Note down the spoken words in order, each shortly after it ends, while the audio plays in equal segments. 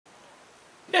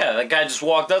Yeah, that guy just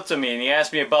walked up to me and he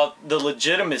asked me about the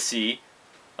legitimacy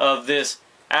of this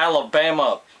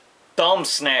Alabama thumb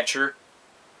snatcher.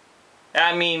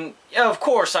 I mean, of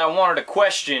course I wanted to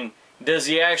question, does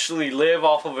he actually live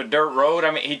off of a dirt road?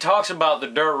 I mean, he talks about the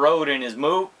dirt road in his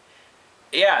movie.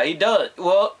 Yeah, he does.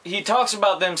 Well, he talks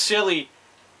about them silly,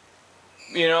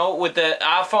 with the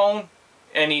iPhone,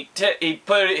 and he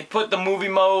put the movie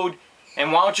mode,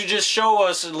 and why don't you just show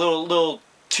us a little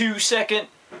 2-second,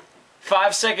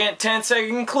 5-second,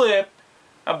 10-second clip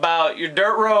about your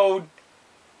dirt road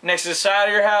next to the side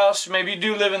of your house. Maybe you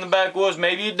do live in the backwoods,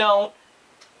 maybe you don't.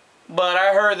 But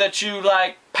I heard that you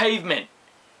like pavement.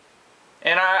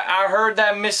 And I heard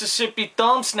that Mississippi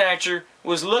thumb snatcher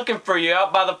was looking for you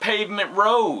out by the pavement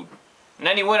road. And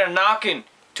then he went a knocking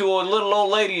to a little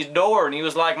old lady's door and he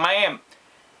was like, "Ma'am,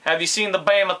 have you seen the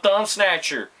Bama thumb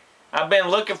snatcher? I've been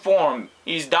looking for him.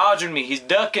 He's dodging me. He's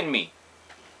ducking me."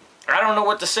 I don't know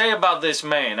what to say about this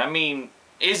man. I mean,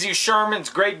 is he Sherman's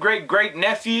great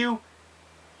nephew?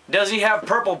 Does he have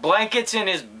purple blankets in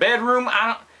his bedroom?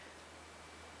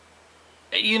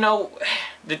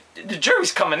 The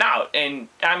jury's coming out, and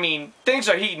I mean, things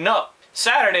are heating up.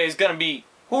 Saturday is gonna be,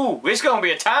 it's gonna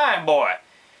be a time, boy.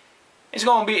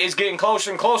 It's getting closer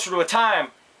and closer to a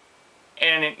time,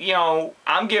 and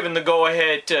I'm giving the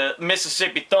go-ahead to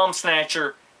Mississippi thumb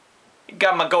snatcher.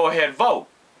 Got my go-ahead vote.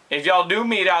 If y'all do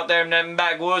meet out there in that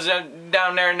backwoods,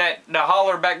 down there in the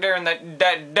holler back there in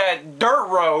that dirt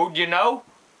road,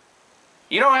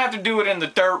 You don't have to do it in the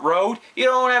dirt road. You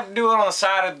don't have to do it on the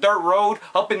side of the dirt road,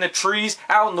 up in the trees,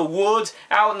 out in the woods,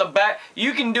 out in the back.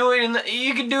 You can do it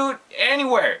you can do it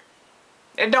anywhere.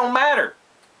 It don't matter.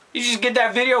 You just get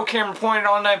that video camera pointed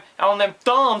on them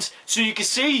thumbs so you can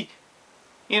see,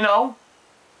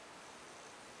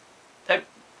 that.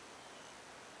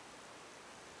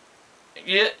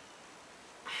 Yeah.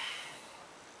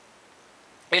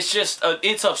 It's just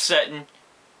it's upsetting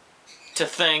to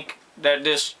think that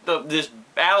this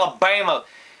Alabama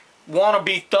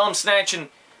wannabe thumb snatching,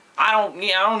 I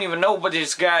don't even know what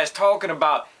this guy is talking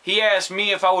about. He asked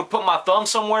me if I would put my thumb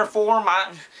somewhere for him.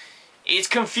 It's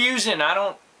confusing.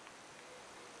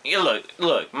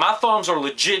 Look, my thumbs are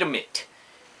legitimate.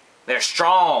 They're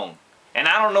strong, and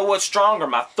I don't know what's stronger,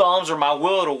 my thumbs or my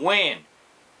will to win.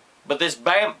 But this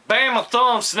Bama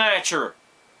thumb snatcher,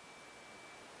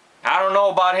 I don't know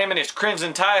about him and his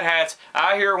Crimson Tide hats.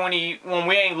 I hear when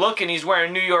we ain't looking, he's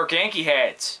wearing New York Yankee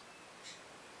hats.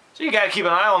 So you gotta keep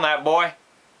an eye on that boy.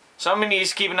 Somebody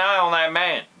needs to keep an eye on that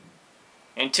man.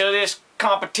 Until this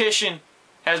competition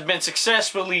has been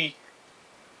successfully,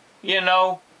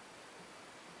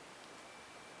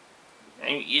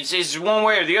 it's one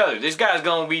way or the other. This guy's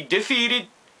gonna be defeated,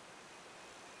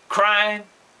 crying,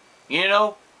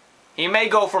 He may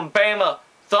go from Bama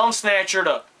thumb snatcher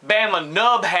to Bama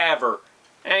nub haver,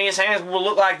 and his hands will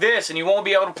look like this, and he won't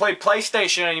be able to play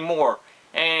PlayStation anymore.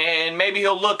 And maybe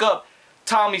he'll look up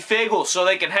Tommy Figgle so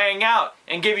they can hang out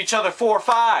and give each other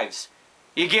 4-5s.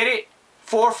 You get it?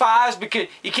 4-5s, because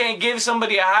you can't give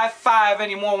somebody a high five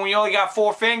anymore when you only got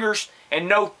 4 fingers and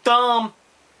no thumb.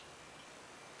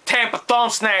 Tampa thumb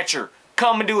snatcher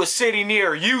coming to a city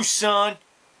near you, son,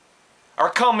 or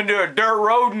coming to a dirt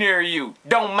road near you.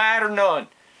 Don't matter none.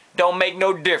 Don't make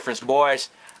no difference, boys.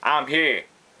 I'm here.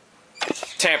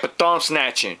 Tampa thumb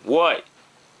snatching. What?